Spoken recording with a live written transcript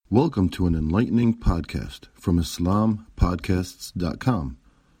Welcome to an enlightening podcast from IslamPodcasts.com.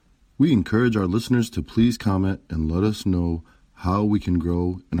 We encourage our listeners to please comment and let us know how we can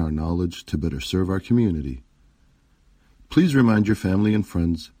grow in our knowledge to better serve our community. Please remind your family and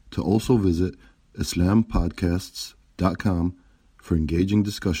friends to also visit IslamPodcasts.com for engaging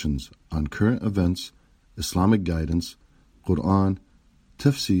discussions on current events, Islamic guidance, Quran,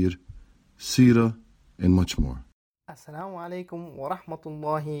 tafsir, seerah, and much more. Assalamu alaikum wa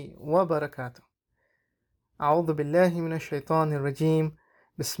rahmatullahi wa barakatuh. A'udhu billahi minash shaitanir rajim.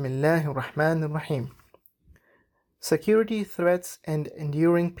 Bismillahir rahmanir rahim. Security threats and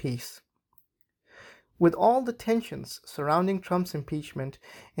enduring peace. With all the tensions surrounding Trump's impeachment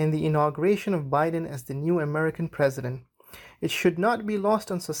and the inauguration of Biden as the new American president, it should not be lost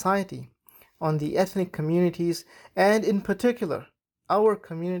on society, on the ethnic communities, and in particular, our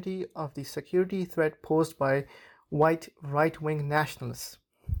community of the security threat posed by white right-wing nationalists.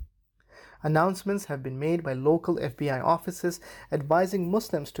 Announcements have been made by local FBI offices advising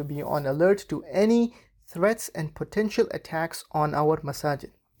Muslims to be on alert to any threats and potential attacks on our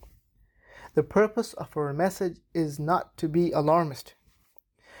masajid. The purpose of our message is not to be alarmist.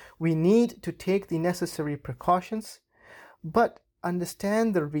 We need to take the necessary precautions, but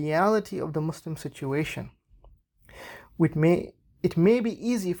understand the reality of the Muslim situation. It may be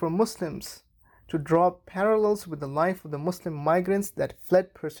easy for Muslims to draw parallels with the life of the Muslim migrants that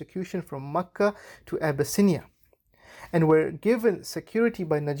fled persecution from Mecca to Abyssinia and were given security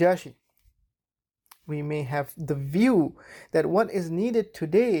by Najashi. We may have the view that what is needed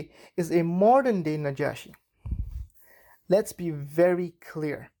today is a modern-day Najashi. Let's be very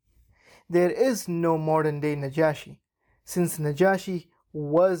clear. There is no modern-day Najashi, since Najashi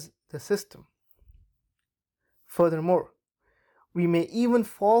was the system. Furthermore, we may even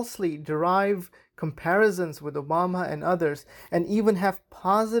falsely derive comparisons with Obama and others, and even have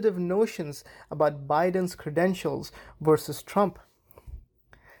positive notions about Biden's credentials versus Trump.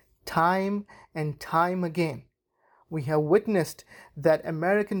 Time and time again, we have witnessed that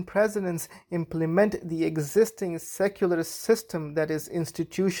American presidents implement the existing secularist system that is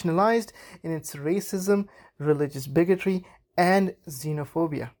institutionalized in its racism, religious bigotry, and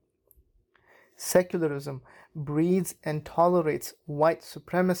xenophobia. Secularism breeds and tolerates white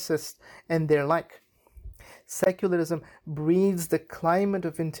supremacists and their like. Secularism breeds the climate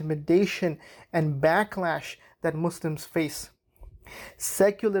of intimidation and backlash that Muslims face.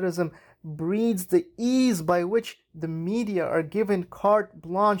 Secularism breeds the ease by which the media are given carte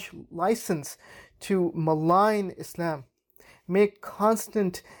blanche license to malign Islam, make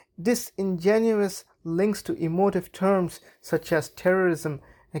constant disingenuous links to emotive terms such as terrorism,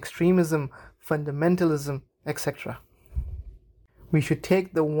 extremism, fundamentalism, etc. We should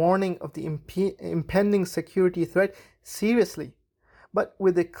take the warning of the impending security threat seriously, but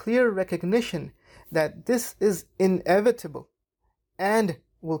with a clear recognition that this is inevitable and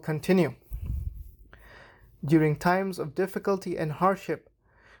will continue. During times of difficulty and hardship,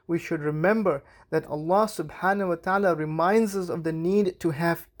 we should remember that Allah subhanahu wa ta'ala reminds us of the need to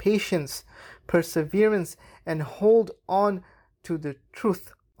have patience, perseverance, and hold on to the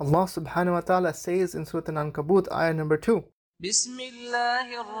truth. Allah subhanahu wa ta'ala says in Surah Al-Ankabut, ayah number 2,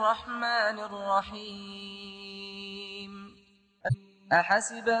 Bismillahir Rahmanir Rahim.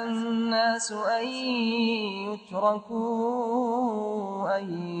 أحسب الناس أن يتركوا أن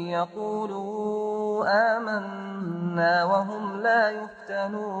يقولوا آمنا وهم لا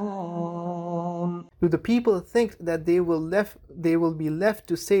يفتنون. Do the people think that they will be left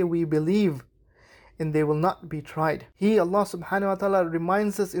to say we believe and they will not be tried? He, Allah subhanahu wa ta'ala,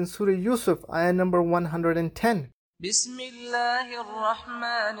 reminds us in Surah Yusuf, ayah number 110. Bismillahir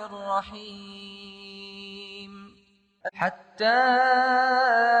Rahmanir Rahim. حتى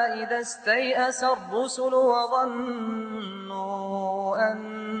إذا استيأس الرسل وظنوا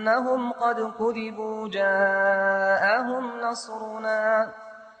أنهم قد كذبوا جاءهم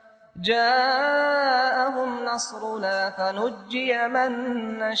نصرنا فنجي من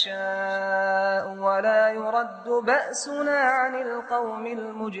نشاء ولا يرد بأسنا عن القوم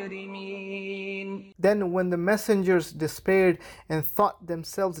المجرمين. Then when the messengers despaired and thought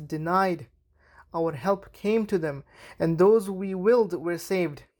themselves denied, our help came to them, and those we willed were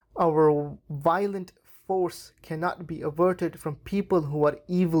saved. Our violent force cannot be averted from people who are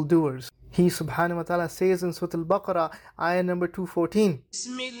evildoers. He subhanahu wa ta'ala says in Surah Al-Baqarah, ayah number 214,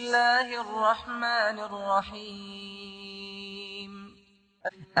 Bismillahir Rahmanir Rahim.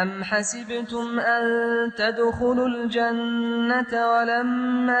 أم حسبتم أن تدخلوا الجنة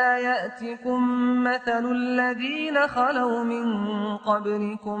ولما يأتكم مثل الذين خلوا من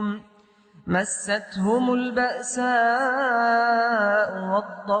قبلكم مستهم البأساء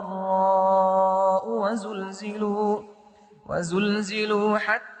والضراء وزلزلوا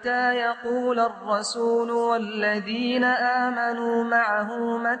حتى يقول الرسول والذين آمنوا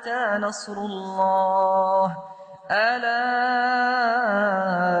معه متى نصر الله ألا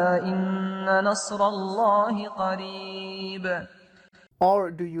إن نصر الله قريب.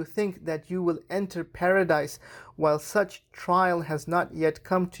 Or do you think that you will enter paradise while such trial has not yet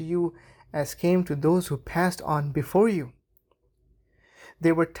come to you as came to those who passed on before you?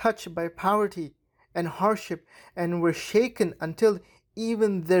 They were touched by poverty and hardship and were shaken until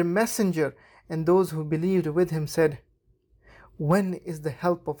even their messenger and those who believed with him said, "When is the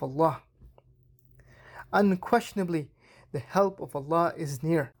help of Allah?" Unquestionably, the help of Allah is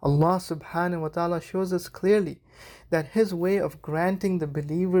near. Allah subhanahu wa ta'ala shows us clearly that His way of granting the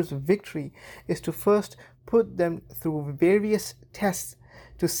believers victory is to first put them through various tests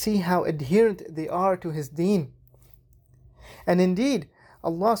to see how adherent they are to His deen. And indeed,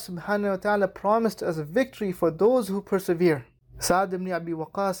 Allah subhanahu wa ta'ala promised us victory for those who persevere. Sa'd ibn Abi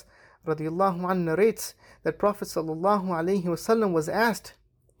Waqqas radiyallahu anhu narrates that Prophet sallallahu alayhi wasallam was asked,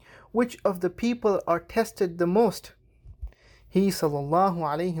 "Which of the people are tested the most?" He sallallahu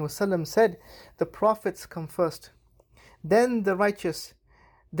alayhi wasallam said, "The prophets come first, then the righteous,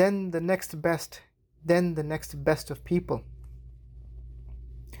 then the next best, then the next best of people."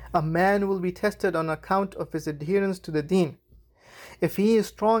 A man will be tested on account of his adherence to the deen. If he is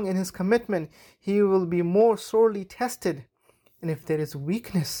strong in his commitment, he will be more sorely tested. And if there is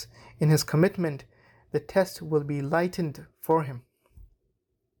weakness in his commitment, the test will be lightened for him.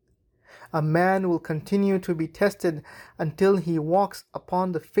 A man will continue to be tested until he walks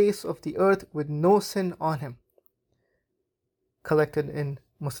upon the face of the earth with no sin on him. Collected in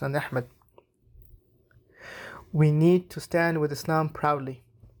Musnad Ahmad. We need to stand with Islam proudly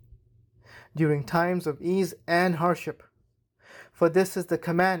during times of ease and hardship. For this is the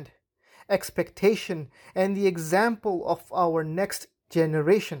command, expectation, and the example of our next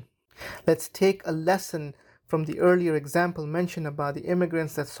generation. Let's take a lesson from the earlier example mentioned about the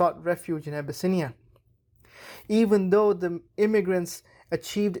immigrants that sought refuge in Abyssinia. Even though the immigrants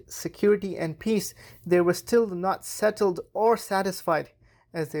achieved security and peace, they were still not settled or satisfied,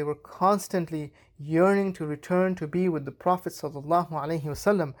 as they were constantly yearning to return to be with the Prophet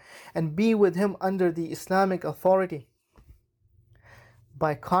ﷺ and be with him under the Islamic authority.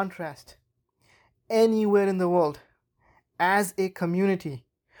 By contrast, anywhere in the world, as a community,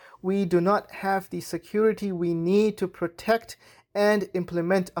 we do not have the security we need to protect and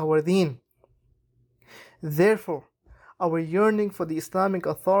implement our deen. Therefore, our yearning for the Islamic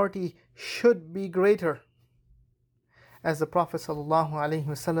authority should be greater. As the Prophet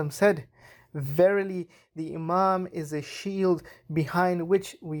ﷺ said, "Verily, the Imam is a shield behind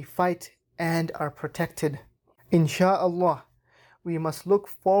which we fight and are protected." Insha'Allah, we must look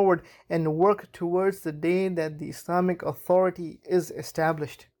forward and work towards the day that the Islamic authority is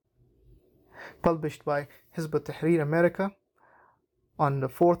established. Published by Hizb ut-Tahrir America on the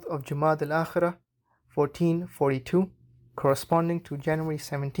 4th of Jumad al-Akhirah, 1442, corresponding to January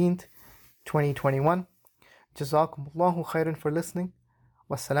 17th, 2021. Jazakumullahu khairan for listening.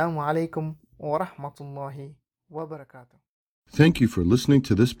 Wassalamu alaikum wa rahmatullahi wa barakatuh. Thank you for listening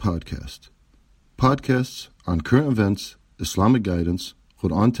to this podcast. Podcasts on current events, Islamic guidance,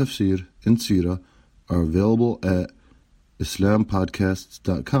 Quran tafsir, and seerah are available at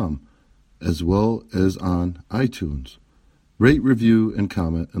islampodcasts.com as well as on iTunes. Rate, review, and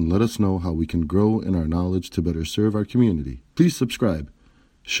comment, and let us know how we can grow in our knowledge to better serve our community. Please subscribe,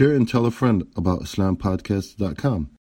 share, and tell a friend about islampodcasts.com.